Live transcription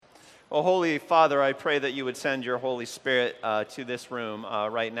Oh, Holy Father, I pray that you would send your Holy Spirit to this room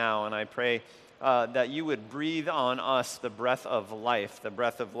right now, and I pray that you would breathe on us the breath of life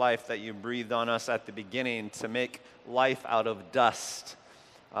that you breathed on us at the beginning to make life out of dust,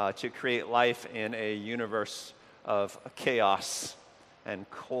 to create life in a universe of chaos and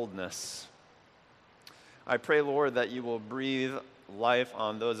coldness. I pray, Lord, that you will breathe life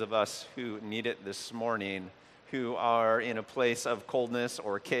on those of us who need it this morning, who are in a place of coldness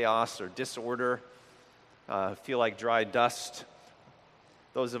or chaos or disorder, feel like dry dust.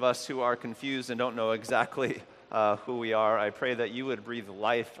 Those of us who are confused and don't know exactly who we are, I pray that you would breathe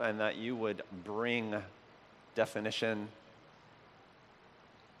life and that you would bring definition.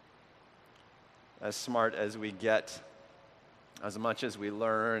 As smart as we get, as much as we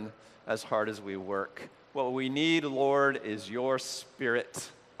learn, as hard as we work, what we need, Lord, is your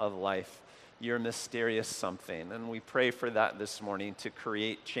spirit of life, your mysterious something. And we pray for that this morning to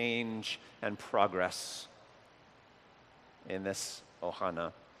create change and progress in this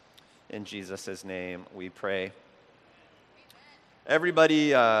Ohana. In Jesus' name we pray.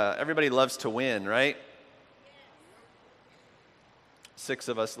 Everybody loves to win, right? 6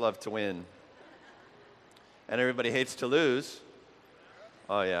 of us love to win. And everybody hates to lose.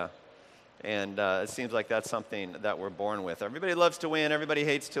 Oh, yeah. And it seems like that's something that we're born with. Everybody loves to win. Everybody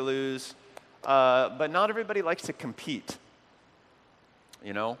hates to lose. But not everybody likes to compete,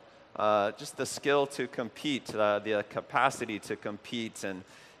 you know? Just the skill to compete, the capacity to compete.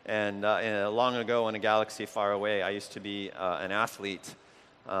 And long ago in a galaxy far away, I used to be an athlete.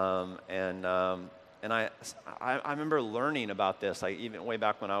 And I remember learning about this, even way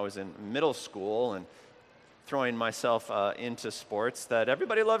back when I was in middle school and throwing myself into sports, that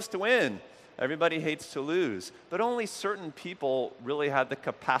everybody loves to win. Everybody hates to lose, but only certain people really had the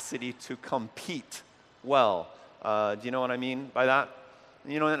capacity to compete well. Do you know what I mean by that?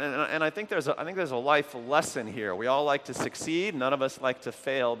 You know, and I think there's a life lesson here. We all like to succeed. None of us like to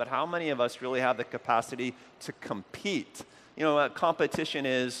fail. But how many of us really have the capacity to compete? You know, competition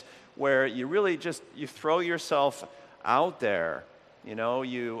is where you really just you throw yourself out there. You know,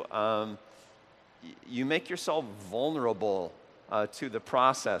 you make yourself vulnerable to the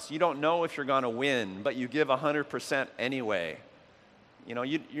process. You don't know if you're going to win, but you give 100% anyway. You know,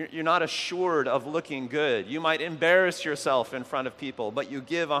 you're not assured of looking good. You might embarrass yourself in front of people, but you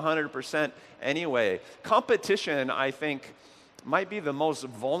give 100% anyway. Competition, I think, might be the most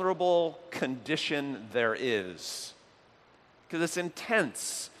vulnerable condition there is, because it's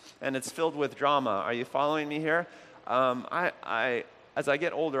intense and it's filled with drama. Are you following me here? As I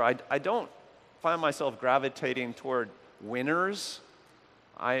get older, I don't find myself gravitating toward winners.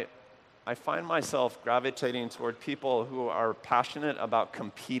 I find myself gravitating toward people who are passionate about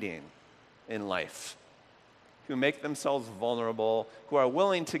competing in life, who make themselves vulnerable, who are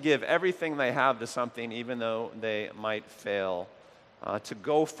willing to give everything they have to something even though they might fail, to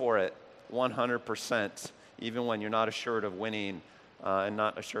go for it 100%, even when you're not assured of winning and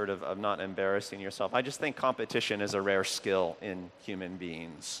not assured of not embarrassing yourself. I just think competition is a rare skill in human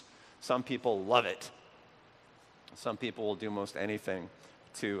beings. Some people love it. Some people will do most anything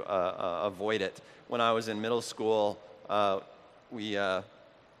to avoid it. When I was in middle school, we had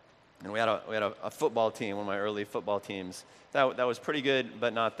a football team, one of my early football teams. That was pretty good,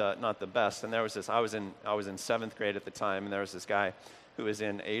 but not the best. And there was this. I was in 7th grade at the time, and there was this guy who was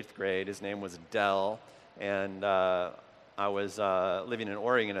in 8th grade. His name was Dell, and I was living in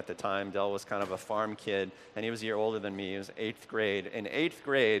Oregon at the time. Dell was kind of a farm kid, and he was a year older than me. He was 8th grade. In 8th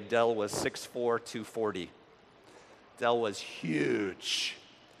grade, Dell was 6'4", 240. Dell was huge.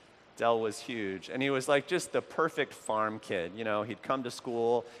 And he was like just the perfect farm kid. You know, he'd come to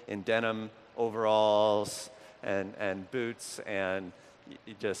school in denim overalls and boots, and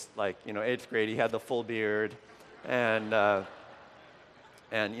he just like, you know, 8th grade, he had the full beard, and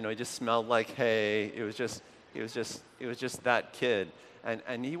you know, he just smelled like hay. He was just that kid.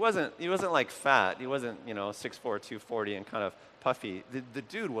 And he wasn't like fat. He wasn't, you know, 6'4", 240 and kind of puffy. The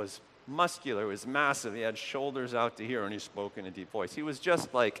dude was muscular, he was massive. He had shoulders out to here, and he spoke in a deep voice. He was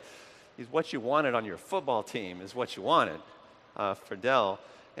just like, he's what you wanted on your football team is what you wanted for Dell.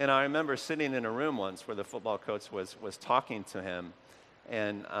 And I remember sitting in a room once where the football coach was talking to him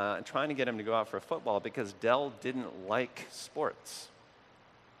and trying to get him to go out for football because Dell didn't like sports,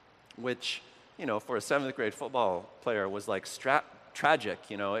 which, you know, for a 7th grade football player was like tragic.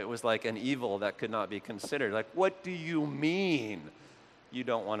 You know, it was like an evil that could not be considered. Like, what do you mean you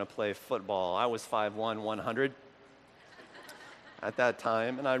don't want to play football? I was 5'1", 100 at that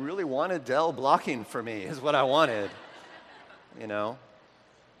time, and I really wanted Dell blocking for me is what I wanted, you know.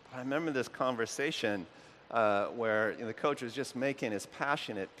 But I remember this conversation where the coach was just making his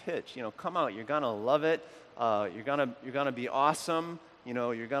passionate pitch. Come out, you're gonna love it. You're gonna be awesome.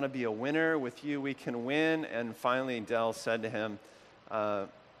 You're gonna be a winner. With you, we can win. And finally, Dell said to him, I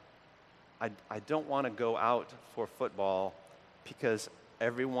don't want to go out for football because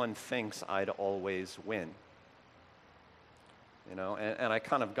everyone thinks I'd always win. And I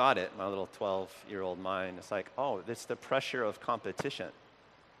kind of got it, my little 12-year-old mind. It's like, oh, it's the pressure of competition.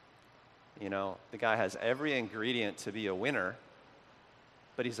 The guy has every ingredient to be a winner,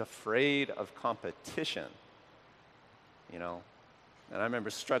 but he's afraid of competition. And I remember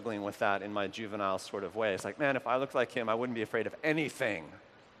struggling with that in my juvenile sort of way. It's like, man, if I looked like him, I wouldn't be afraid of anything.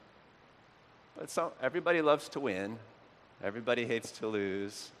 But everybody loves to win. Everybody hates to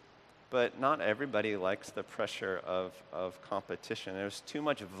lose. But not everybody likes the pressure of competition. There's too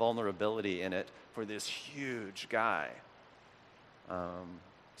much vulnerability in it for this huge guy.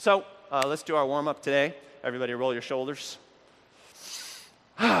 So let's do our warm-up today. Everybody roll your shoulders.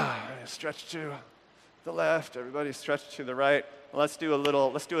 Stretch to the left. Everybody stretch to the right. Let's do a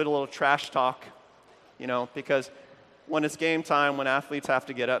little trash talk, because when it's game time, when athletes have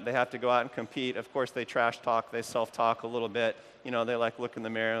to get up, they have to go out and compete. Of course, they trash talk, they self-talk a little bit. They look in the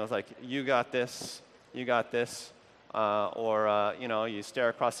mirror and it's like, you got this, you got this. Or you stare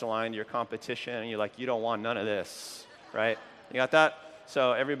across the line to your competition and you're like, you don't want none of this, right? You got that?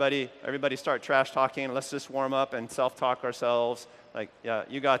 So everybody start trash talking. Let's just warm up and self-talk ourselves. Like, yeah,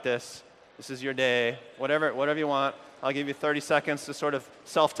 you got this. This is your day. Whatever you want. I'll give you 30 seconds to sort of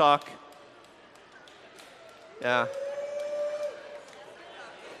self-talk. Yeah.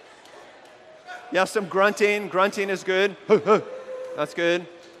 Yeah, some grunting. Grunting is good. That's good.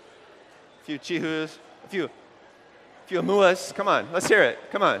 A few chihus. A few muas. Come on, let's hear it.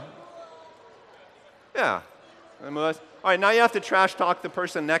 Come on. Yeah. Muas. All right, now you have to trash talk the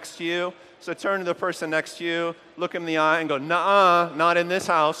person next to you. So turn to the person next to you, look him in the eye, and go, nuh-uh, not in this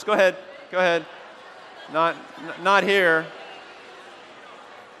house. Go ahead. Not here.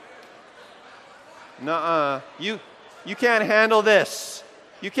 Nuh-uh. You can't handle this.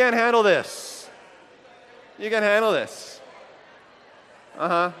 You can't handle this. You can handle this.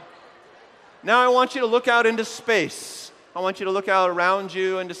 Uh-huh. Now I want you to look out into space. I want you to look out around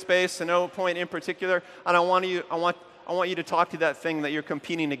you into space, and no point in particular. And I want you to talk to that thing that you're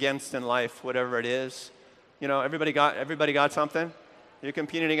competing against in life, whatever it is. Everybody got something you're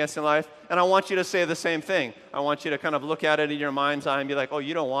competing against in life, and I want you to say the same thing. I want you to kind of look at it in your mind's eye and be like, oh,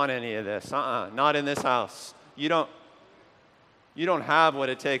 you don't want any of this. Not in this house. You don't have what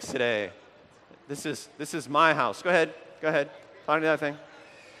it takes today. This is my house. Go ahead. Talk to that thing.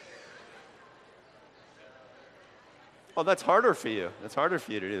 Oh, that's harder for you. It's harder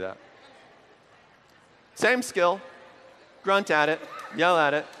for you to do that. Same skill. Grunt at it. Yell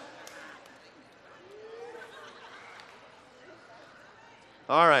at it.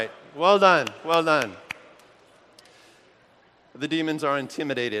 All right. Well done. The demons are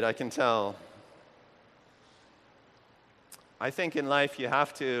intimidated, I can tell. I think in life you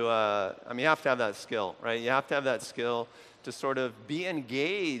have to, you have to have that skill, right? You have to have that skill to sort of be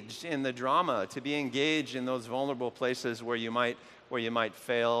engaged in the drama, to be engaged in those vulnerable places where you might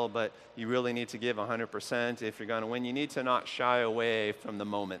fail, but you really need to give 100% if you're going to win. You need to not shy away from the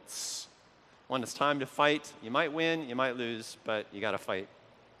moments. When it's time to fight, you might win, you might lose, but you got to fight.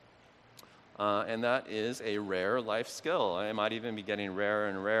 And that is a rare life skill. It might even be getting rarer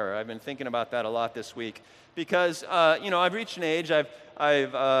and rarer. I've been thinking about that a lot this week because, I've reached an age, I've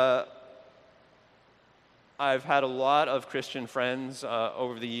had a lot of Christian friends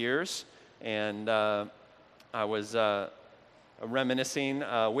over the years, and I was reminiscing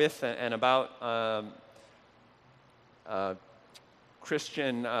with and about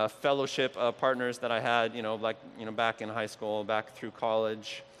Christian fellowship partners that I had, back in high school, back through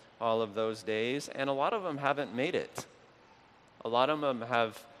college, all of those days, and a lot of them haven't made it. A lot of them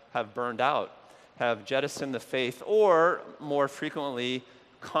have burned out, have jettisoned the faith, or more frequently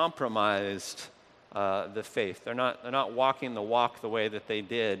compromised the faith. They're not walking the walk the way that they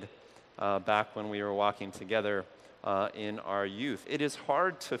did back when we were walking together in our youth. It is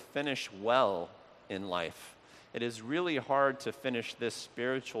hard to finish well in life. It is really hard to finish this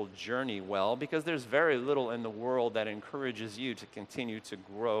spiritual journey well because there's very little in the world that encourages you to continue to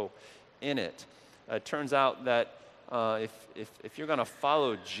grow in it. It turns out that if you're going to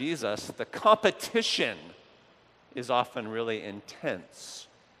follow Jesus, the competition is often really intense.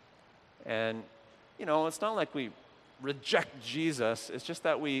 And, it's not like we reject Jesus. It's just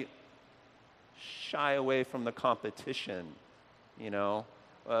that we shy away from the competition,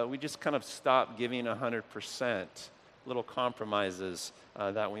 We just kind of stop giving 100%. little compromises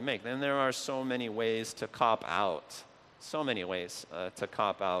that we make. And there are so many ways to cop out. So many ways to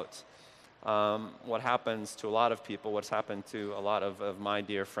cop out. What happens to a lot of people, what's happened to a lot of my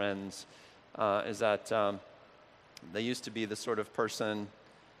dear friends, is that they used to be the sort of person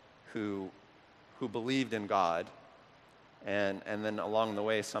who believed in God, and then along the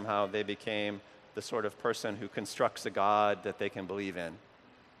way somehow they became the sort of person who constructs a God that they can believe in.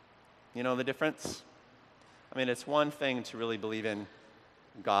 You know the difference? I mean, it's one thing to really believe in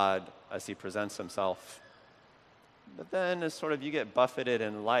God as he presents himself. But then as sort of you get buffeted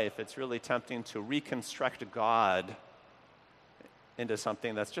in life, it's really tempting to reconstruct God into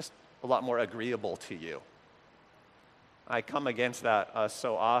something that's just a lot more agreeable to you. I come against that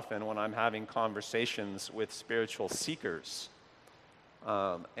so often when I'm having conversations with spiritual seekers.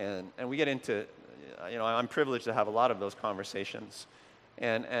 And we get into, I'm privileged to have a lot of those conversations.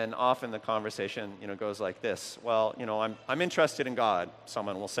 And often the conversation, goes like this. Well, I'm interested in God,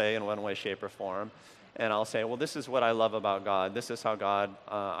 someone will say in one way, shape, or form. And I'll say, well, this is what I love about God. This is how God,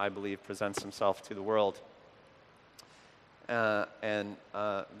 I believe, presents himself to the world. And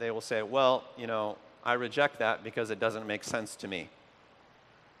they will say, well, I reject that because it doesn't make sense to me.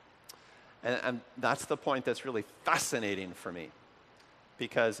 And that's the point that's really fascinating for me.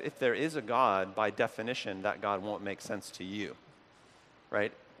 Because if there is a God, by definition, that God won't make sense to you,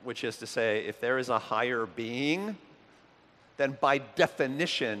 right? Which is to say, if there is a higher being, then by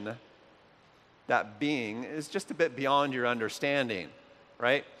definition, that being is just a bit beyond your understanding,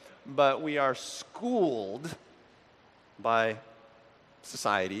 right? But we are schooled by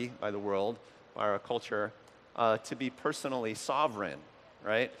society, by the world, by our culture, to be personally sovereign,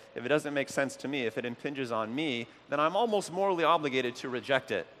 right? If it doesn't make sense to me, if it impinges on me, then I'm almost morally obligated to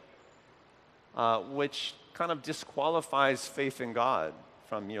reject it, which kind of disqualifies faith in God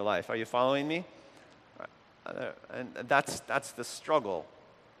from your life. Are you following me? And that's the struggle,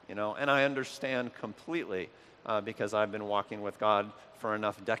 and I understand completely because I've been walking with God for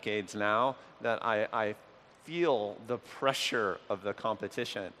enough decades now that I feel the pressure of the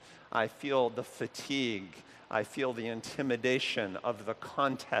competition. I feel the fatigue. I feel the intimidation of the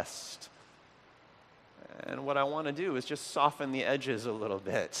contest. And what I want to do is just soften the edges a little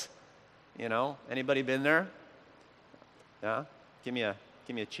bit. Anybody been there? Yeah? Give me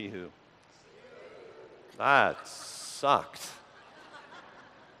a chee-hoo. That sucked.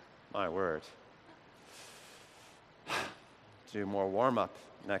 My word. Do more warm-up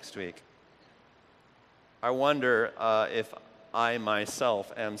next week. I wonder if I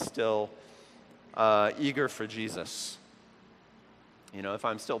myself am still eager for Jesus. If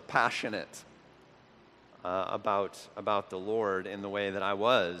I'm still passionate about the Lord in the way that I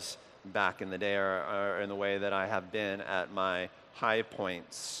was back in the day or in the way that I have been at my high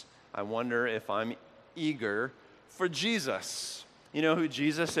points. I wonder if I'm eager for Jesus. You know who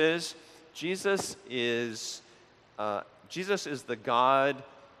Jesus is? Jesus is the God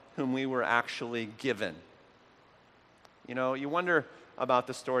whom we were actually given. You wonder about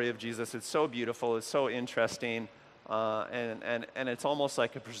the story of Jesus. It's so beautiful. It's so interesting. And it's almost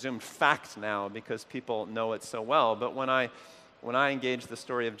like a presumed fact now because people know it so well. But when I engage the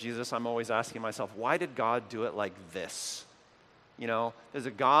story of Jesus, I'm always asking myself, why did God do it like this? There's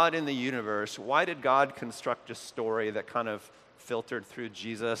a God in the universe. Why did God construct a story that kind of filtered through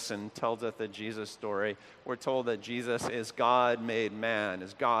Jesus and tells us the Jesus story? We're told that Jesus is God made man,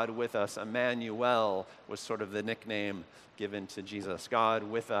 is God with us. Emmanuel was sort of the nickname given to Jesus, God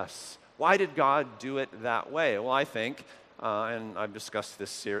with us. Why did God do it that way? Well, I think, and I've discussed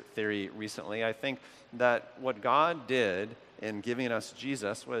this theory recently, I think that what God did in giving us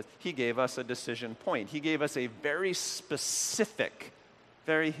Jesus was he gave us a decision point. He gave us a very specific,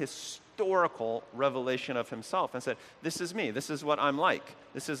 very historical revelation of himself and said, this is me, this is what I'm like,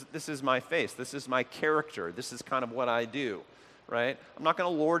 this is my face, this is my character, this is kind of what I do, right? I'm not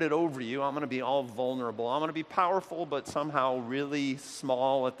going to lord it over you. I'm going to be all vulnerable. I'm going to be powerful but somehow really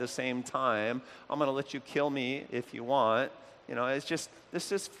small at the same time. I'm going to let you kill me if you want.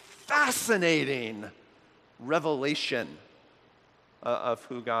 This is fascinating revelation of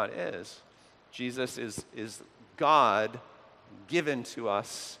who God is. Jesus is God given to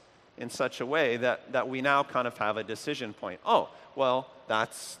us in such a way that we now kind of have a decision point. Oh, well,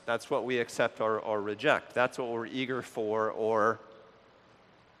 that's what we accept or reject. That's what we're eager for, or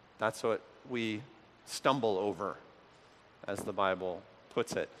that's what we stumble over, as the Bible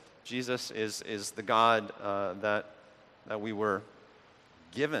puts it. Jesus is the God that we were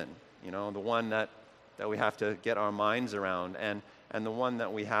given, the one that we have to get our minds around, and the one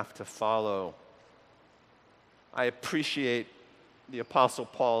that we have to follow. I appreciate the Apostle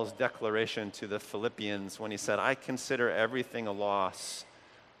Paul's declaration to the Philippians when he said, I consider everything a loss.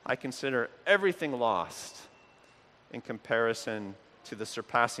 I consider everything lost in comparison to the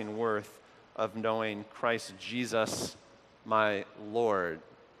surpassing worth of knowing Christ Jesus, my Lord.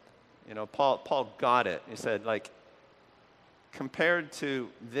 You know, Paul got it. He said, like, compared to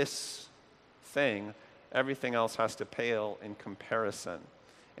this thing, everything else has to pale in comparison.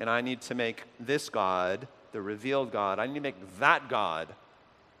 And I need to make this God, the revealed God, I need to make that God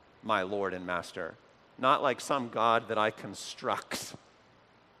my Lord and Master. Not like some God that I construct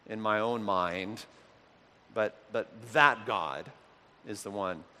in my own mind, but that God is the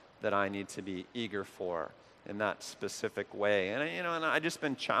one that I need to be eager for in that specific way. And I just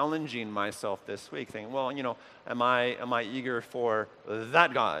been challenging myself this week, thinking, well, am I eager for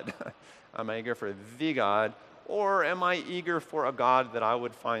that God? Am I eager for the God? Or am I eager for a God that I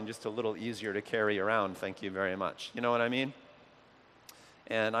would find just a little easier to carry around? Thank you very much. You know what I mean?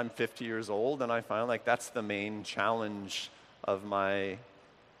 And I'm 50 years old, and I find like that's the main challenge of my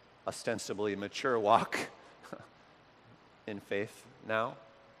ostensibly mature walk in faith now.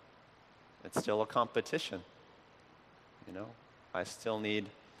 It's still a competition. I still need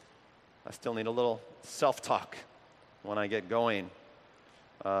a little self-talk when I get going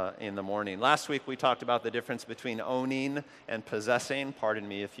in the morning. Last week we talked about the difference between owning and possessing. Pardon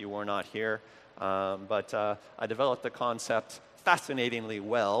me if you were not here. But I developed the concept fascinatingly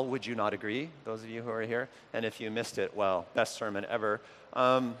well. Would you not agree, those of you who are here? And if you missed it, well, best sermon ever.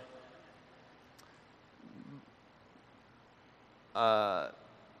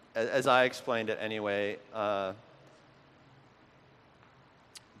 As I explained it anyway,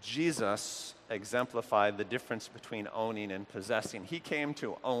 Jesus exemplified the difference between owning and possessing. He came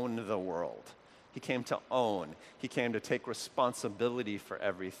to own the world. He came to own. He came to take responsibility for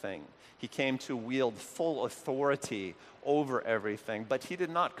everything. He came to wield full authority over everything. But he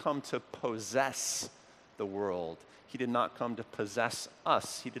did not come to possess the world. He did not come to possess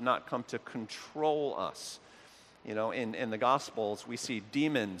us. He did not come to control us. In the Gospels, we see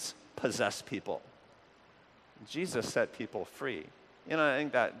demons possess people. Jesus set people free. I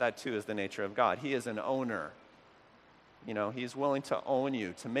think that too is the nature of God. He is an owner. He's willing to own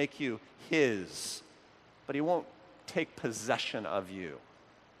you, to make you his. But he won't take possession of you.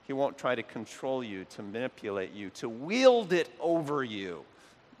 He won't try to control you, to manipulate you, to wield it over you.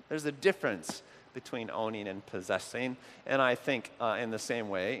 There's a difference between owning and possessing. And I think in the same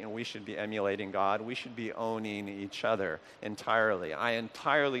way, we should be emulating God. We should be owning each other entirely. I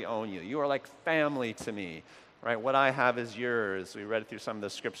entirely own you. You are like family to me. Right? What I have is yours. We read through some of the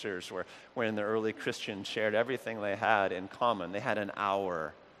scriptures where the early Christians shared everything they had in common. They had an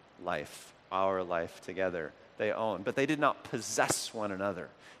our life together. They owned. But they did not possess one another.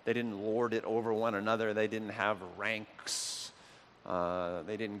 They didn't lord it over one another. They didn't have ranks.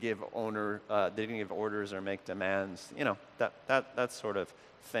 They didn't give orders or make demands. That sort of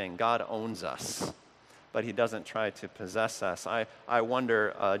thing. God owns us, but he doesn't try to possess us. I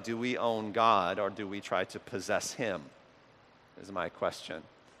wonder, do we own God or do we try to possess him? Is my question.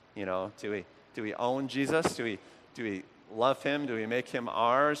 Do we own Jesus? Do we love him? Do we make him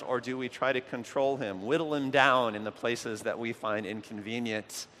ours? Or do we try to control him, whittle him down in the places that we find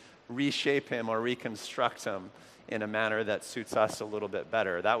inconvenient, reshape him or reconstruct him in a manner that suits us a little bit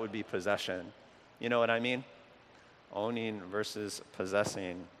better? That would be possession. You know what I mean? Owning versus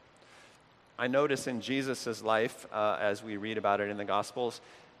possessing. I notice in Jesus' life, as we read about it in the Gospels,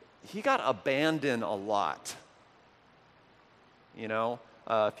 he got abandoned a lot.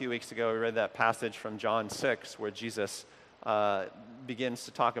 A few weeks ago we read that passage from John 6 where Jesus begins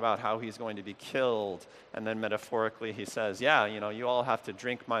to talk about how he's going to be killed. And then metaphorically he says, you all have to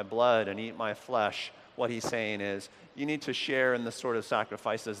drink my blood and eat my flesh. What he's saying is, you need to share in the sort of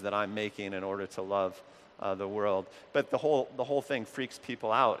sacrifices that I'm making in order to love the world. But the whole thing freaks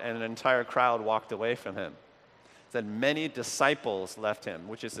people out, and an entire crowd walked away from him. It said many disciples left him,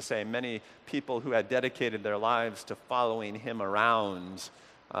 which is to say many people who had dedicated their lives to following him around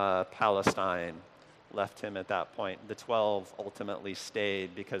Palestine left him at that point. The 12 ultimately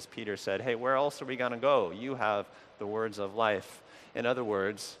stayed because Peter said, hey, where else are we going to go? You have the words of life. In other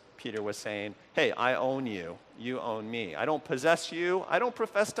words, Peter was saying, hey, I own you. You own me. I don't possess you. I don't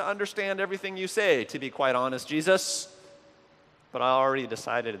profess to understand everything you say, to be quite honest, Jesus. But I already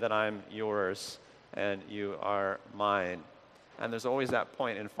decided that I'm yours and you are mine. And there's always that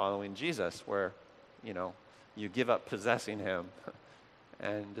point in following Jesus where, you give up possessing him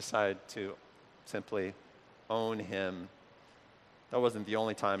and decide to simply own him. That wasn't the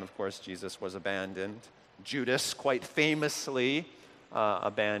only time, of course, Jesus was abandoned. Judas, quite famously,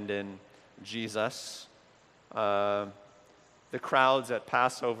 abandoned Jesus. The crowds at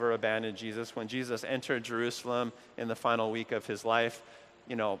Passover abandoned Jesus. When Jesus entered Jerusalem in the final week of his life,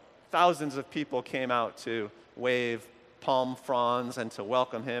 thousands of people came out to wave palm fronds and to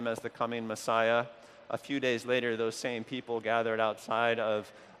welcome him as the coming Messiah. A few days later, those same people gathered outside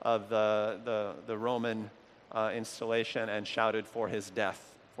of the Roman installation and shouted for his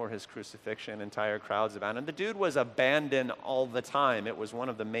death, for his crucifixion. Entire crowds abandoned. The dude was abandoned all the time. It was one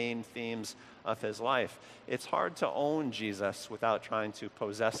of the main themes of his life. It's hard to own Jesus without trying to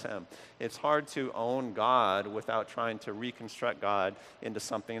possess him. It's hard to own God without trying to reconstruct God into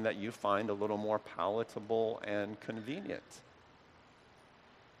something that you find a little more palatable and convenient.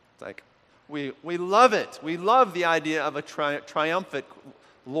 It's like, we love it. We love the idea of a triumphant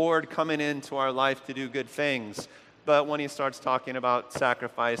Lord coming into our life to do good things. But when he starts talking about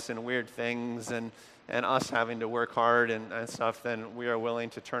sacrifice and weird things and us having to work hard and stuff, then we are willing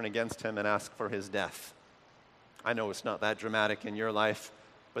to turn against him and ask for his death. I know it's not that dramatic in your life,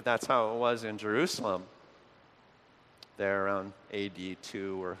 but that's how it was in Jerusalem there around AD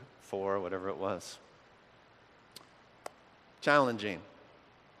 2 or 4, whatever it was. Challenging.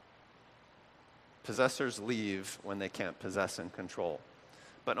 Possessors leave when they can't possess and control.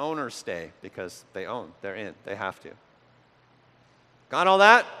 But owners stay because they own. They're in. They have to. Got all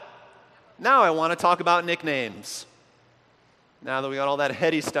that? Now I want to talk about nicknames. Now that we got all that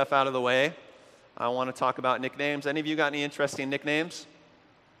heady stuff out of the way, I want to talk about nicknames. Any of you got any interesting nicknames?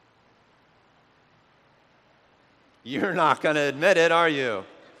 You're not going to admit it, are you?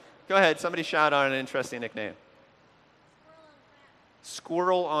 Go ahead. Somebody shout out an interesting nickname.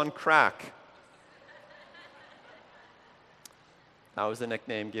 Squirrel on crack. That was the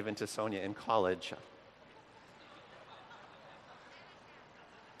nickname given to Sonia in college.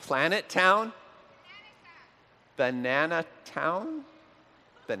 Planet Town? Banana Town?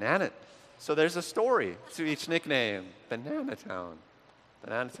 Banana. So there's a story to each nickname. Banana Town.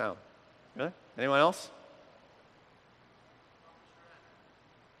 Banana Town. Really? Anyone else?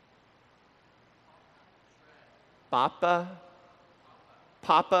 Papa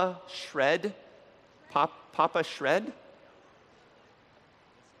Shred? Papa Shred?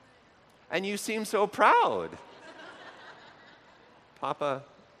 And you seem so proud. Papa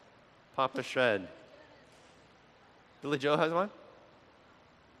Shred. Billy Joe has one?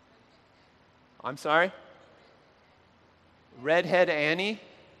 I'm sorry? Redhead Annie?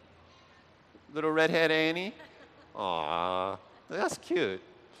 Little Redhead Annie? Aw, that's cute.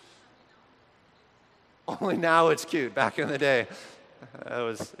 Only now it's cute. Back in the day, it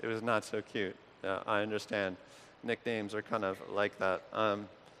was not so cute. Yeah, I understand. Nicknames are kind of like that.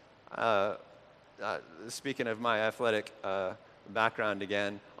 Speaking of my athletic background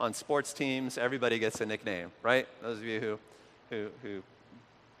again, on sports teams, everybody gets a nickname, right? Those of you who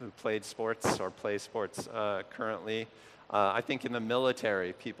played sports or play sports currently. I think in the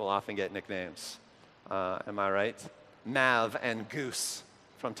military, people often get nicknames. Am I right? Mav and Goose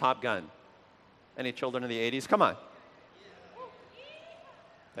from Top Gun. Any children of the 80s? Come on.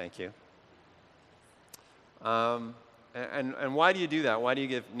 Thank you. And why do you do that? Why do you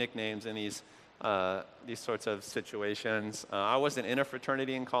give nicknames in these sorts of situations? I wasn't in a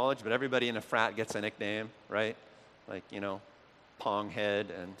fraternity in college, but everybody in a frat gets a nickname, right? Like, Ponghead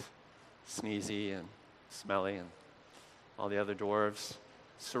and Sneezy and Smelly and all the other dwarves.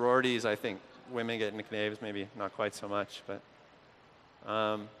 Sororities, I think women get nicknames, maybe not quite so much, but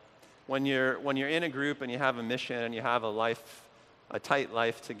when you're in a group and you have a mission and you have a tight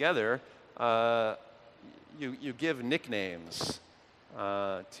life together, you give nicknames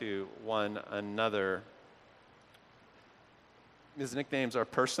to one another. These nicknames are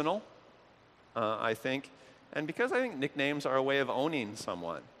personal, I think, and because I think nicknames are a way of owning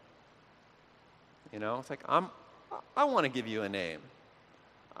someone. It's like I want to give you a name.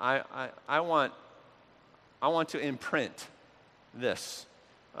 I want to imprint this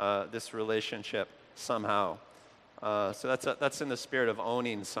relationship somehow. So that's in the spirit of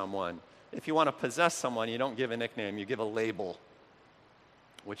owning someone. If you want to possess someone, you don't give a nickname, you give a label,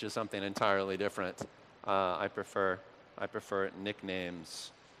 which is something entirely different. I prefer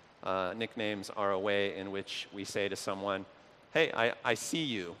nicknames. Nicknames are a way in which we say to someone, hey, I see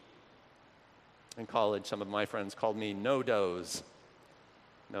you. In college, some of my friends called me no-dose.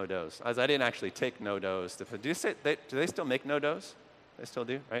 No-dose. As I didn't actually take no-dose. Do they still make no-dose? They still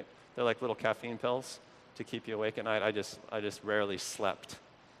do, right? They're like little caffeine pills to keep you awake at night. I just rarely slept.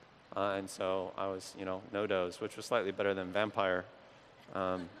 And so I was, no-dose, which was slightly better than vampire.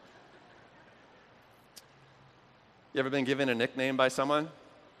 You ever been given a nickname by someone?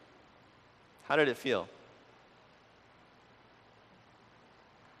 How did it feel?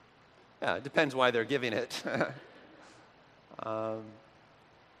 Yeah, it depends why they're giving it. But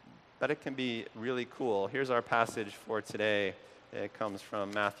it can be really cool. Here's our passage for today. It comes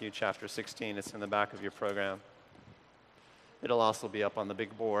from Matthew chapter 16. It's in the back of your program. It'll also be up on the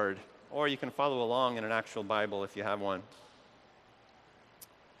big board, or you can follow along in an actual Bible if you have one.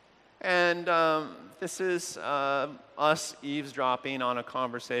 And this is us eavesdropping on a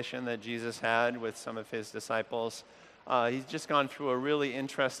conversation that Jesus had with some of his disciples. He's just gone through a really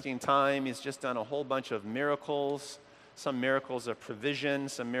interesting time. He's just done a whole bunch of miracles, some miracles of provision,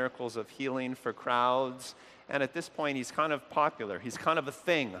 some miracles of healing for crowds. And at this point, he's kind of popular. He's kind of a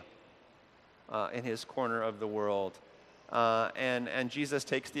thing in his corner of the world. And Jesus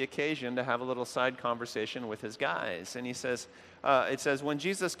takes the occasion to have a little side conversation with his guys. And he says, it says, when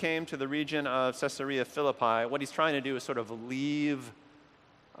Jesus came to the region of Caesarea Philippi, what he's trying to do is sort of leave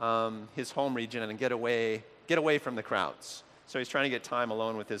his home region and get away from the crowds. So he's trying to get time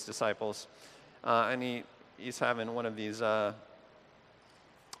alone with his disciples. And he's having one of these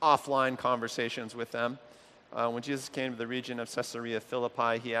offline conversations with them. When Jesus came to the region of Caesarea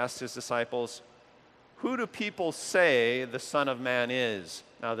Philippi, he asked his disciples, "Who do people say the Son of Man is?"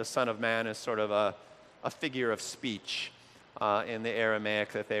 Now, the Son of Man is sort of a figure of speech in the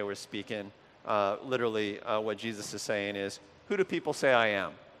Aramaic that they were speaking. Literally, what Jesus is saying is, "Who do people say I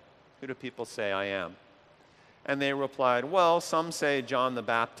am? Who do people say I am?" And they replied, "Well, some say John the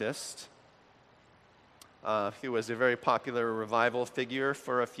Baptist." He was a very popular revival figure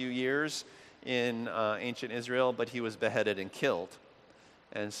for a few years in ancient Israel, but he was beheaded and killed.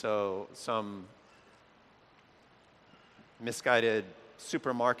 And so some misguided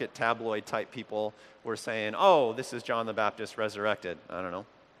supermarket tabloid type people were saying, "Oh, this is John the Baptist resurrected." I don't know.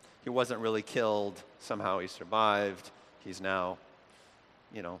 He wasn't really killed. Somehow he survived. He's now,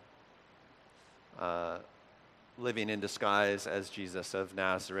 living in disguise as Jesus of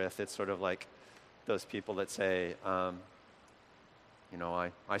Nazareth. It's sort of like those people that say, I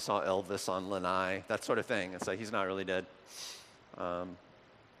saw Elvis on Lanai, that sort of thing. It's like he's not really dead.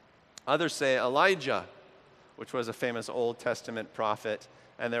 Others say Elijah, which was a famous Old Testament prophet,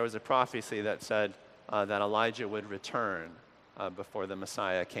 and there was a prophecy that said that Elijah would return before the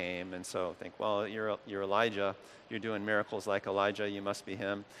Messiah came. And so think, well, you're Elijah. You're doing miracles like Elijah. You must be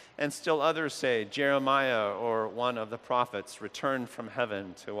him. And still others say Jeremiah or one of the prophets returned from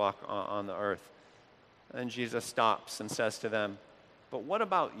heaven to walk on the earth. And Jesus stops and says to them, "But what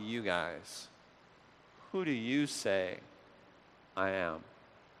about you guys? Who do you say I am?"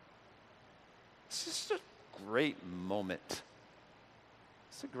 It's just a great moment.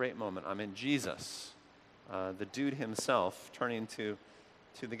 It's a great moment. I mean, Jesus, the dude himself, turning to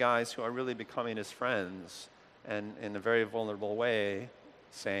the guys who are really becoming his friends, and in a very vulnerable way,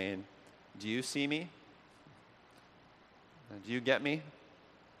 saying, "Do you see me? Do you get me?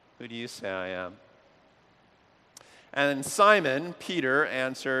 Who do you say I am?" And Simon, Peter,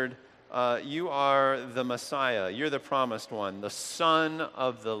 answered, "You are the Messiah. You're the promised one, the Son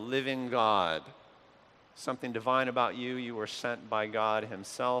of the living God. Something divine about you. You were sent by God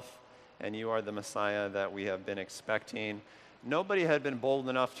himself, and you are the Messiah that we have been expecting." Nobody had been bold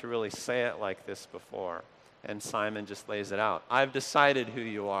enough to really say it like this before. And Simon just lays it out. "I've decided who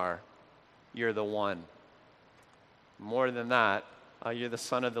you are. You're the one. More than that, you're the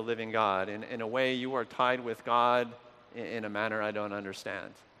Son of the living God. In a way, you are tied with God in a manner I don't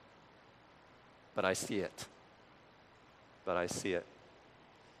understand. But I see it. But I see it."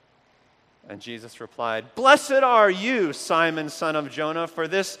 And Jesus replied, "Blessed are you, Simon, son of Jonah, for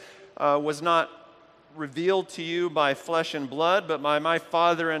this was not revealed to you by flesh and blood, but by my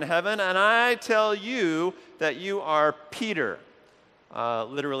Father in heaven. And I tell you that you are Peter,"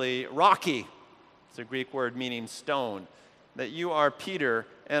 literally rocky. It's a Greek word meaning stone. "That you are Peter,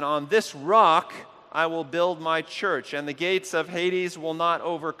 and on this rock I will build my church, and the gates of Hades will not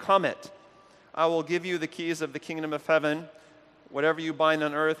overcome it. I will give you the keys of the kingdom of heaven. Whatever you bind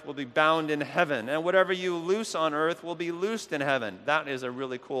on earth will be bound in heaven, and whatever you loose on earth will be loosed in heaven." That is a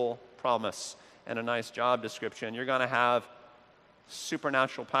really cool promise and a nice job description. You're going to have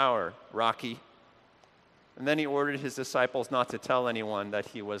supernatural power, Rocky. And then he ordered his disciples not to tell anyone that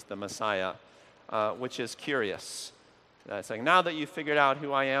he was the Messiah, which is curious. It's like, now that you've figured out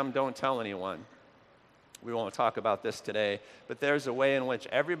who I am, don't tell anyone. We won't talk about this today, but there's a way in which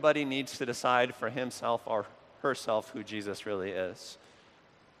everybody needs to decide for himself or herself who Jesus really is.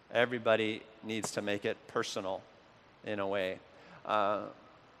 Everybody needs to make it personal in a way.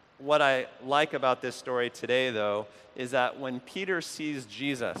 What I like about this story today, though, is that when Peter sees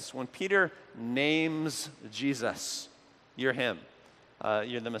Jesus, when Peter names Jesus, you're him.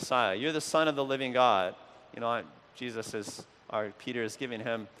 You're the Messiah. You're the Son of the living God. Jesus is Peter is giving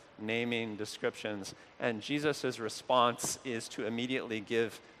him naming descriptions. And Jesus' response is to immediately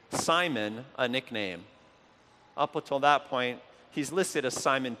give Simon a nickname. Up until that point, he's listed as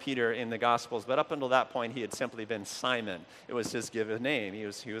Simon Peter in the Gospels, but up until that point, he had simply been Simon. It was his given name. He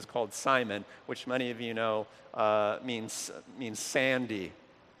was called Simon, which many of you know means sandy.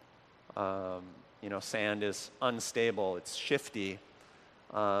 Sand is unstable. It's shifty.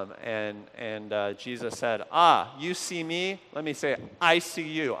 Jesus said, you see me? Let me say, I see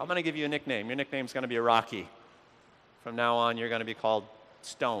you. I'm going to give you a nickname. Your nickname's going to be Rocky. From now on, you're going to be called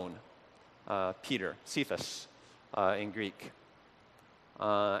Stone, Peter, Cephas in Greek.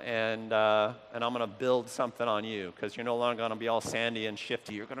 And I'm going to build something on you because you're no longer going to be all sandy and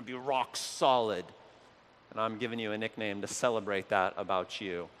shifty. You're going to be rock solid. And I'm giving you a nickname to celebrate that about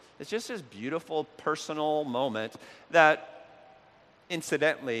you. It's just this beautiful personal moment that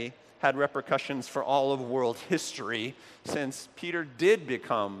incidentally had repercussions for all of world history since Peter did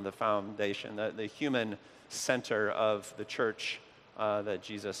become the foundation, the human center of the church that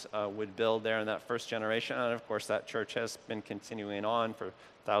Jesus would build there in that first generation. And of course, that church has been continuing on for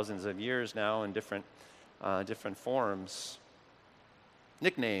thousands of years now in different forms.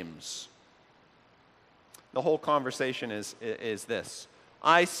 Nicknames. The whole conversation is this.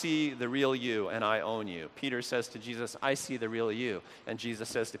 I see the real you and I own you. Peter says to Jesus, I see the real you. And Jesus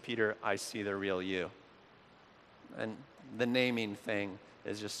says to Peter, I see the real you. And the naming thing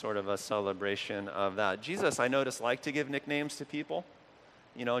is just sort of a celebration of that. Jesus, I notice, liked to give nicknames to people.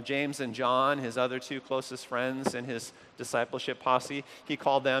 James and John, his other two closest friends in his discipleship posse, he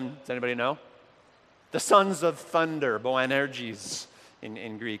called them, does anybody know? The sons of thunder, Boanerges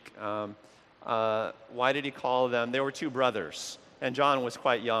in Greek. Why did he call them? They were two brothers. And John was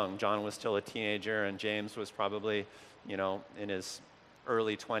quite young. John was still a teenager, and James was probably, in his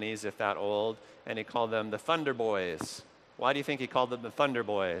early 20s, if that old. And he called them the Thunder Boys. Why do you think he called them the Thunder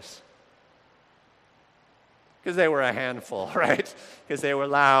Boys? Because they were a handful, right? Because they were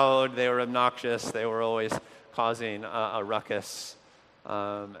loud, they were obnoxious, they were always causing a ruckus,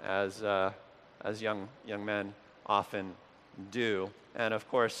 as young men often do. And of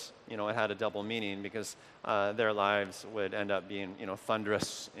course, it had a double meaning because their lives would end up being,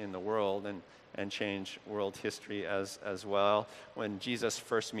 thunderous in the world and change world history as well. When Jesus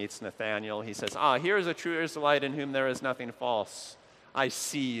first meets Nathanael, he says, here is a true Israelite in whom there is nothing false. I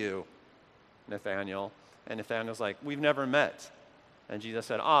see you, Nathanael. And Nathanael's like, we've never met. And Jesus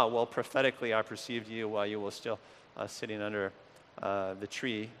said, well, prophetically I perceived you while you were still sitting under the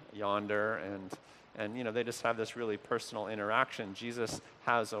tree yonder. And they just have this really personal interaction. Jesus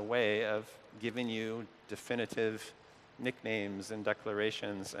has a way of giving you definitive nicknames and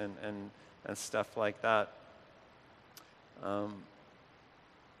declarations and stuff like that. It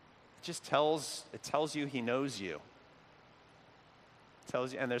just tells you he knows you. It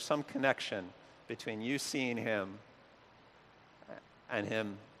tells you, and there's some connection between you seeing him and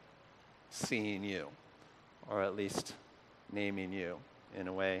him seeing you, or at least naming you in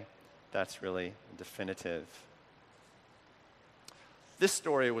a way that's really definitive. This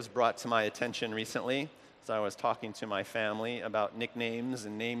story was brought to my attention recently as I was talking to my family about nicknames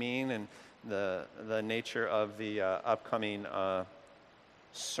and naming and the nature of the upcoming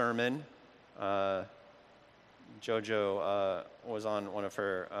sermon. Jojo was on one of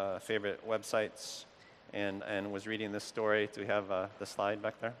her favorite websites and was reading this story. Do we have the slide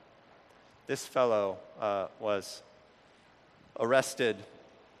back there? This fellow was arrested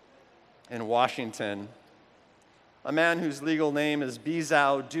in Washington. A man whose legal name is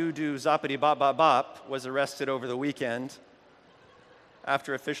Bizao Dudu Zapati Bop Bop Bop was arrested over the weekend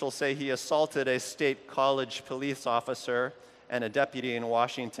after officials say he assaulted a state college police officer and a deputy in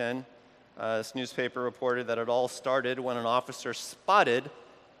Washington. This newspaper reported that it all started when an officer spotted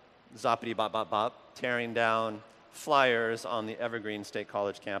Zapati Bop Bop Bop tearing down flyers on the Evergreen State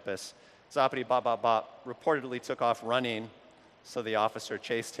College campus. Zapati Bop Bop Bop reportedly took off running, so the officer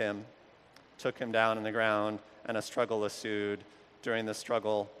chased him, took him down on the ground, and a struggle ensued. During the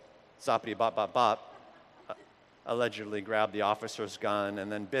struggle, Zapati Bop Bop Bop allegedly grabbed the officer's gun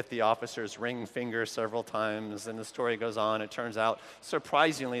and then bit the officer's ring finger several times. And the story goes on. It turns out,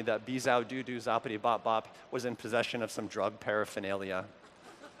 surprisingly, that Bizao Dudu Zapati Bop Bop was in possession of some drug paraphernalia.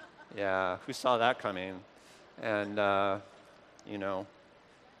 Yeah, who saw that coming? And, he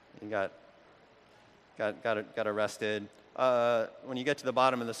got arrested. When you get to the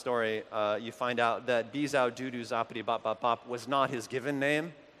bottom of the story, you find out that Bizao Dudu Zapati Bop Bop Bop was not his given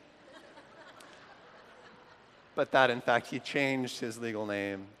name, but that, in fact, he changed his legal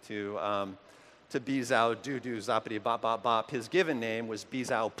name to Bizao Dudu Zapati Bop Bop Bop. His given name was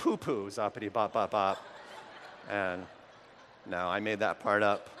Bizao Poo Poo Zapati Bop Bop Bop. And No, I made that part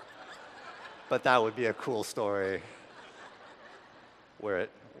up. But that would be a cool story. Were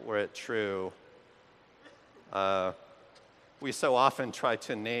it true. We so often try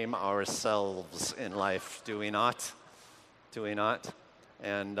to name ourselves in life, do we not? Do we not?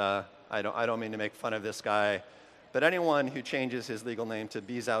 And I don't mean to make fun of this guy, but anyone who changes his legal name to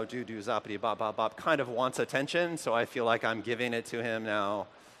Bizao Dudu Zappity Bop Bop Bop kind of wants attention, so I feel like I'm giving it to him now.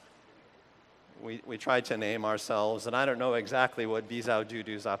 We tried to name ourselves, and I don't know exactly what Bizao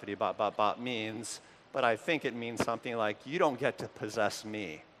Dudu Zappity Bop Bop Bop means, but I think it means something like, you don't get to possess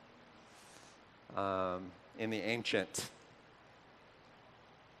me. In the ancient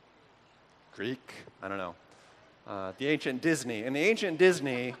Greek, I don't know. The ancient Disney. In the ancient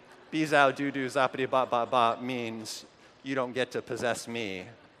Disney, Bizao Dudu Zappity Bop Bop Bop means you don't get to possess me.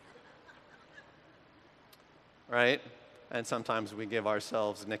 Right? And sometimes we give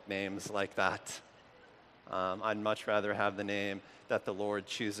ourselves nicknames like that. I'd much rather have the name that the Lord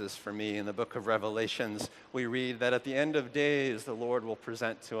chooses for me. In the book of Revelations, we read that at the end of days, the Lord will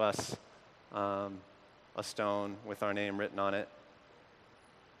present to us a stone with our name written on it.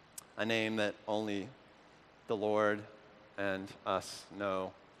 A name that only the Lord and us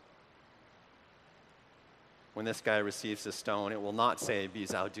know. When this guy receives the stone, it will not say,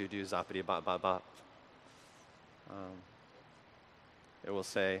 Bizao Dudu Zappity Bop Bop Bop. It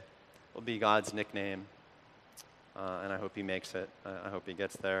will be God's nickname, and I hope he makes it. I hope he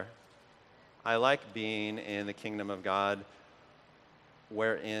gets there. I like being in the kingdom of God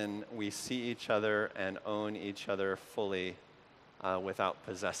wherein we see each other and own each other fully without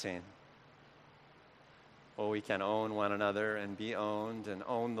possessing. Well, we can own one another and be owned, and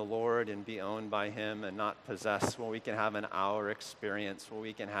own the Lord and be owned by him and not possess. Well, we can have an our experience, where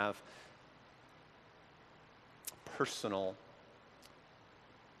we can have personal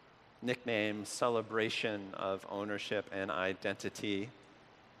nickname, celebration of ownership and identity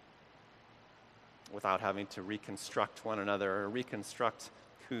without having to reconstruct one another or reconstruct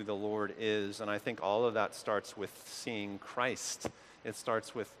who the Lord is. And I think all of that starts with seeing Christ. It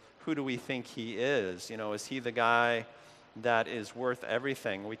starts with, who do we think he is? You know, is he the guy that is worth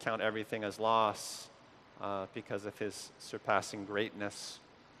everything? We count everything as loss because of his surpassing greatness.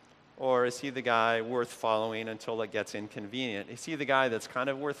 Or is he the guy worth following until it gets inconvenient? Is he the guy that's kind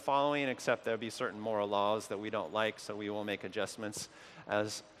of worth following, except there'll be certain moral laws that we don't like, so we will make adjustments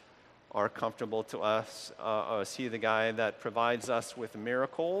as are comfortable to us? Is he the guy that provides us with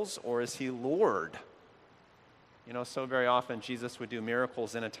miracles, or is he Lord? You know, so very often Jesus would do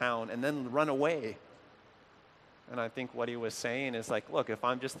miracles in a town and then run away. And I think what he was saying is like, look, if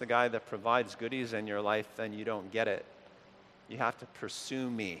I'm just the guy that provides goodies in your life, then you don't get it. You have to pursue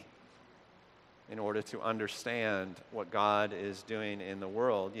me in order to understand what God is doing in the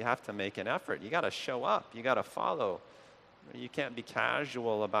world. You have to make an effort. You got to show up. You got to follow. You can't be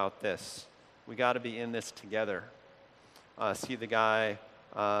casual about this. We got to be in this together. See the guy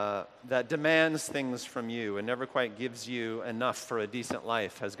that demands things from you and never quite gives you enough for a decent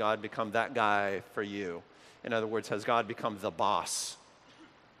life. Has God become that guy for you? In other words, has God become the boss?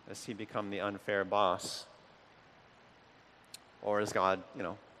 Has he become the unfair boss? Or is God,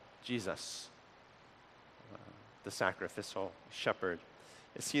 Jesus, the sacrificial shepherd?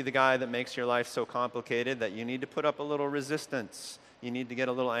 Is he the guy that makes your life so complicated that you need to put up a little resistance? You need to get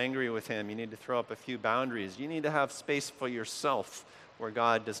a little angry with him. You need to throw up a few boundaries. You need to have space for yourself where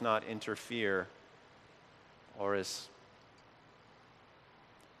God does not interfere. Or is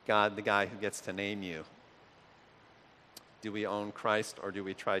God the guy who gets to name you? Do we own Christ, or do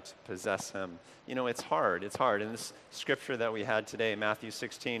we try to possess him? You know, it's hard. It's hard. In this scripture that we had today, Matthew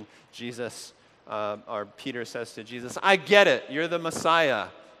 16, Peter says to Jesus, I get it. You're the Messiah.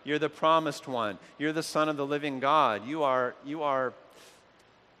 You're the promised one. You're the Son of the living God. You are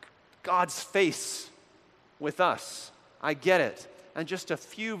God's face with us. I get it. And just a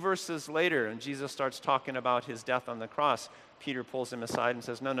few verses later, and Jesus starts talking about his death on the cross, Peter pulls him aside and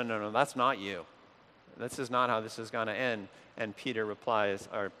says, no, that's not you. This is not how this is going to end. And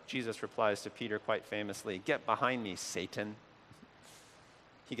Jesus replies to Peter quite famously, get behind me, Satan.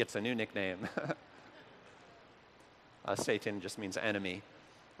 He gets a new nickname. Satan just means enemy.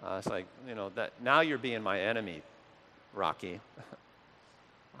 It's like, that now you're being my enemy, Rocky.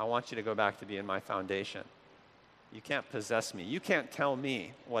 I want you to go back to being my foundation. You can't possess me. You can't tell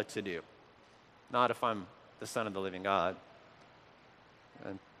me what to do. Not if I'm the Son of the living God.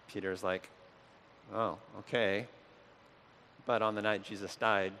 And Peter's like, oh, okay. But on the night Jesus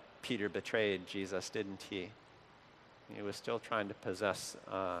died, Peter betrayed Jesus, didn't he? He was still trying to possess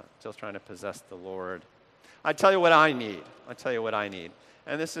the Lord. I tell you what I need. I tell you what I need.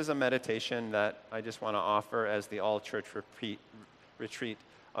 And this is a meditation that I just want to offer as the all-church retreat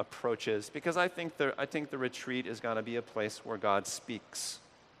approaches, because I think the retreat is going to be a place where God speaks.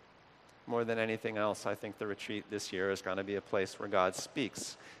 More than anything else, I think the retreat this year is going to be a place where God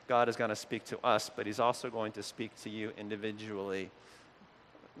speaks. God is going to speak to us, but he's also going to speak to you individually.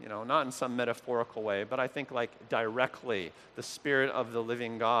 Not in some metaphorical way, but I think like directly, the Spirit of the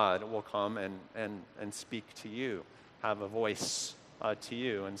living God will come and speak to you, have a voice to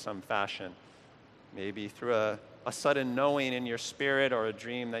you in some fashion. Maybe through a sudden knowing in your spirit, or a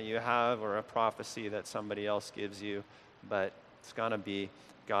dream that you have, or a prophecy that somebody else gives you, but it's going to be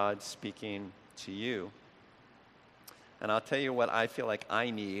God speaking to you. And I'll tell you what I feel like I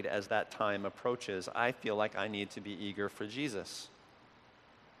need as that time approaches. I feel like I need to be eager for Jesus.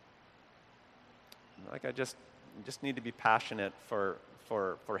 Like I just need to be passionate for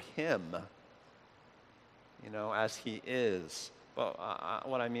him, as he is. But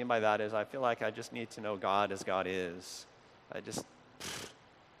what I mean by that is I feel like I just need to know God as God is.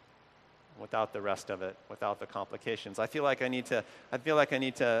 Without the rest of it, without the complications. I feel like I need to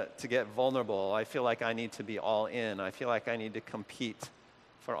get vulnerable. I feel like I need to be all in. I feel like I need to compete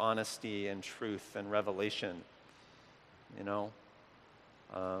for honesty and truth and revelation,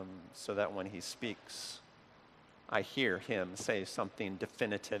 so that when he speaks, I hear him say something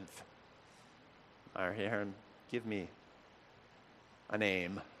definitive. I hear him give me a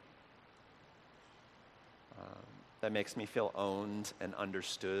name that makes me feel owned and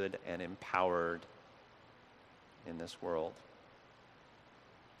understood and empowered in this world.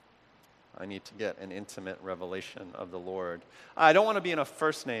 I need to get an intimate revelation of the Lord. I don't want to be in a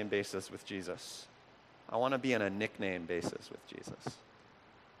first name basis with Jesus. I want to be in a nickname basis with Jesus.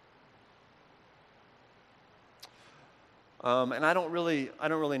 And I don't really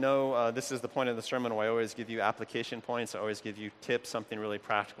know, this is the point of the sermon where I always give you application points, I always give you tips, something really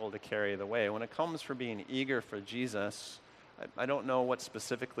practical to carry the way. When it comes for being eager for Jesus, I don't know what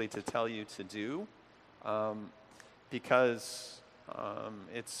specifically to tell you to do, because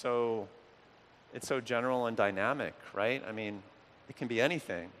it's so general and dynamic, right? I mean, it can be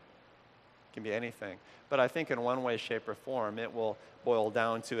anything. It can be anything. But I think in one way, shape, or form, it will boil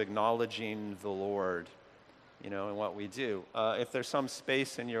down to acknowledging the Lord, in what we do. If there's some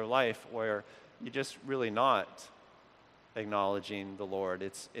space in your life where you're just really not acknowledging the Lord,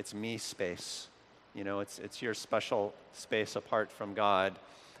 it's me space. It's your special space apart from God.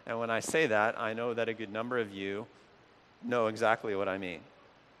 And when I say that, I know that a good number of you know exactly what I mean.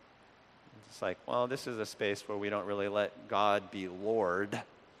 It's like, well, this is a space where we don't really let God be Lord.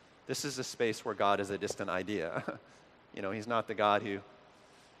 This is a space where God is a distant idea. He's not the God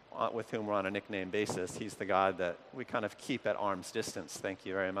with whom we're on a nickname basis. He's the God that we kind of keep at arm's distance. Thank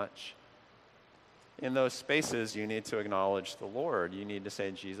you very much. In those spaces, you need to acknowledge the Lord. You need to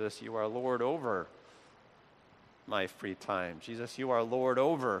say, Jesus, you are Lord over my free time. Jesus, you are Lord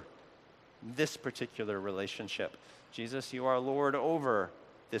over this particular relationship. Jesus, you are Lord over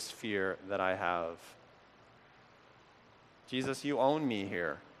this fear that I have. Jesus, you own me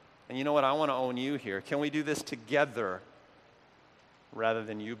here. And you know what? I want to own you here. Can we do this together, rather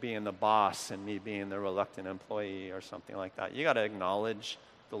than you being the boss and me being the reluctant employee or something like that? You got to acknowledge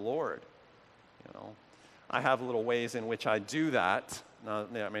the Lord. I have little ways in which I do that. Now,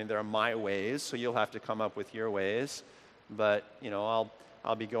 there are my ways, so you'll have to come up with your ways. But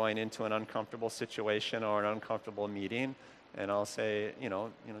I'll be going into an uncomfortable situation or an uncomfortable meeting, and I'll say,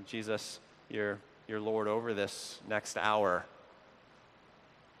 Jesus, you're Lord over this next hour.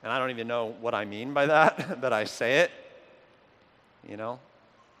 And I don't even know what I mean by that, but I say it.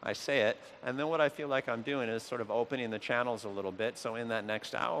 I say it, and then what I feel like I'm doing is sort of opening the channels a little bit, so in that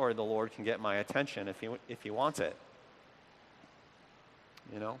next hour, the Lord can get my attention if he wants it.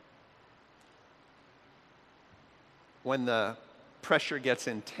 When the pressure gets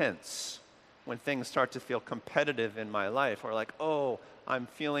intense, when things start to feel competitive in my life, or like, oh, I'm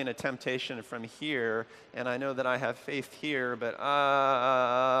feeling a temptation from here, and I know that I have faith here, but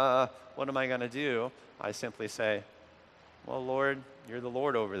what am I going to do? I simply say, well, Lord, you're the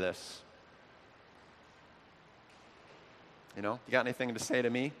Lord over this. You got anything to say to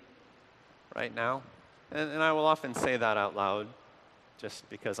me right now? And I will often say that out loud just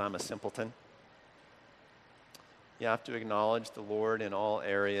because I'm a simpleton. You have to acknowledge the Lord in all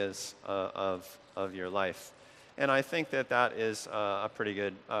areas of your life. And I think that is a pretty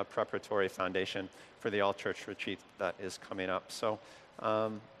good preparatory foundation for the all-church retreat that is coming up. So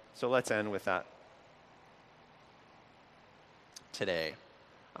let's end with that today.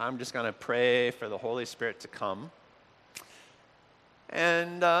 I'm just going to pray for the Holy Spirit to come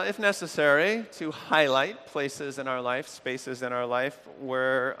and if necessary, to highlight places in our life, spaces in our life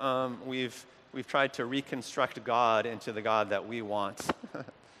where we've tried to reconstruct God into the God that we want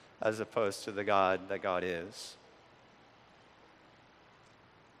as opposed to the God that God is.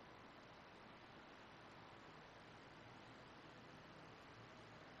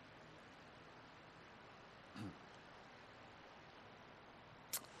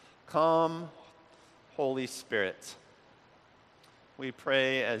 Come, Holy Spirit, we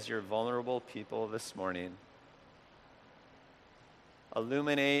pray as your vulnerable people this morning.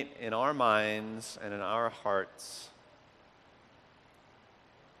 Illuminate in our minds and in our hearts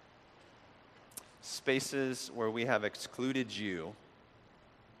spaces where we have excluded you,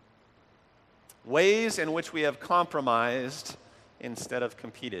 ways in which we have compromised instead of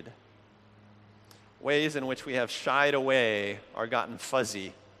competed, ways in which we have shied away or gotten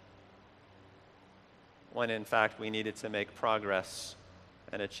fuzzy, when in fact we needed to make progress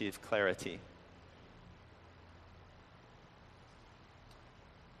and achieve clarity.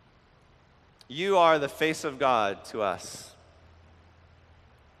 You are the face of God to us,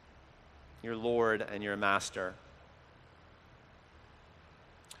 your Lord and your Master.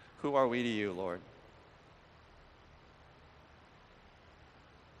 Who are we to you, Lord?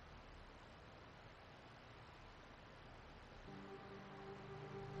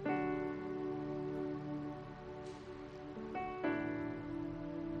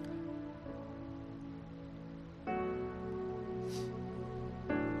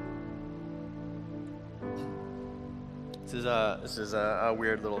 This is a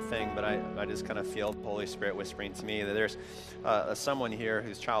weird little thing, but I just kind of feel the Holy Spirit whispering to me that there's someone here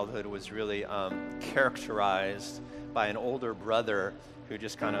whose childhood was really characterized by an older brother who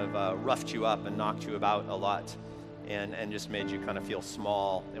just kind of roughed you up and knocked you about a lot and just made you kind of feel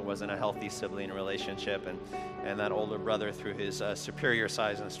small. It wasn't a healthy sibling relationship, and that older brother, through his superior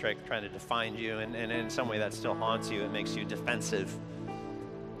size and strength, trying to define you, and in some way that still haunts you. It makes you defensive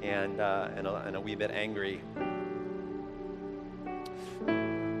and a wee bit angry.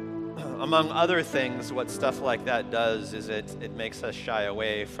 Among other things, what stuff like that does is it makes us shy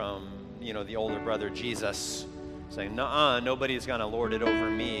away from, the older brother Jesus, saying, "Nuh-uh, nobody's going to lord it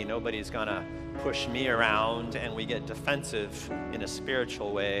over me. Nobody's going to push me around," and we get defensive in a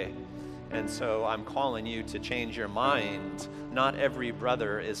spiritual way. And so I'm calling you to change your mind. Not every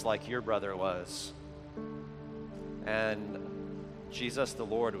brother is like your brother was. And Jesus the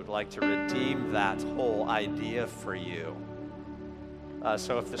Lord would like to redeem that whole idea for you.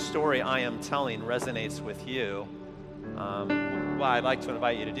 So if the story I am telling resonates with you, what I'd like to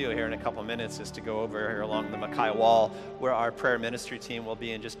invite you to do here in a couple minutes is to go over here along the Mackay Wall where our prayer ministry team will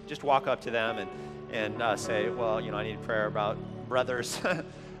be, and just walk up to them and say, "Well, I need prayer about brothers,"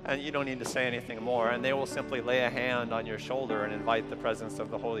 and you don't need to say anything more. And they will simply lay a hand on your shoulder and invite the presence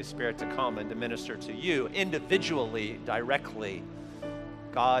of the Holy Spirit to come and to minister to you individually, directly.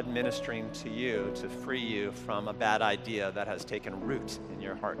 God ministering to you to free you from a bad idea that has taken root in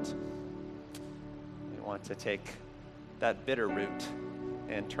your heart. You want to take that bitter root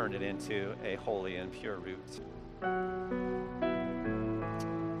and turn it into a holy and pure root.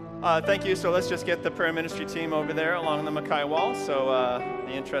 Thank you. So let's just get the prayer ministry team over there along the Mackay Wall so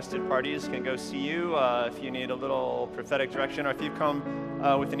the interested parties can go see you. If you need a little prophetic direction, or if you come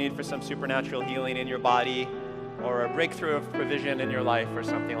with a need for some supernatural healing in your body, or a breakthrough of provision in your life or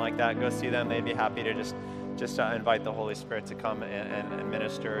something like that, go see them. They'd be happy to just invite the Holy Spirit to come and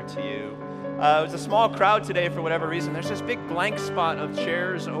minister to you. It was a small crowd today for whatever reason. There's this big blank spot of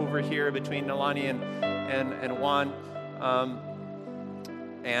chairs over here between Nalani and Juan.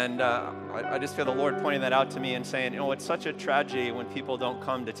 I just feel the Lord pointing that out to me and saying, it's such a tragedy when people don't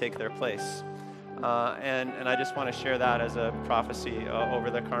come to take their place. And I just want to share that as a prophecy over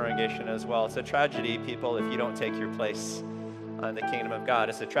the congregation as well. It's a tragedy, people, if you don't take your place in the kingdom of God.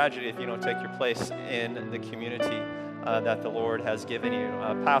 It's a tragedy if you don't take your place in the community that the Lord has given you.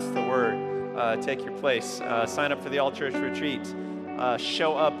 Pass the word. Take your place. Sign up for the All Church Retreat.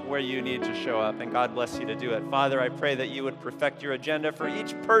 Show up where you need to show up, and God bless you to do it. Father, I pray that you would perfect your agenda for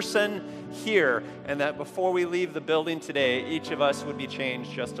each person here, and that before we leave the building today, each of us would be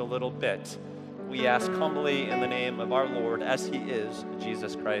changed just a little bit. We ask humbly in the name of our Lord, as he is,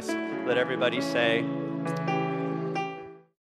 Jesus Christ. Let everybody say,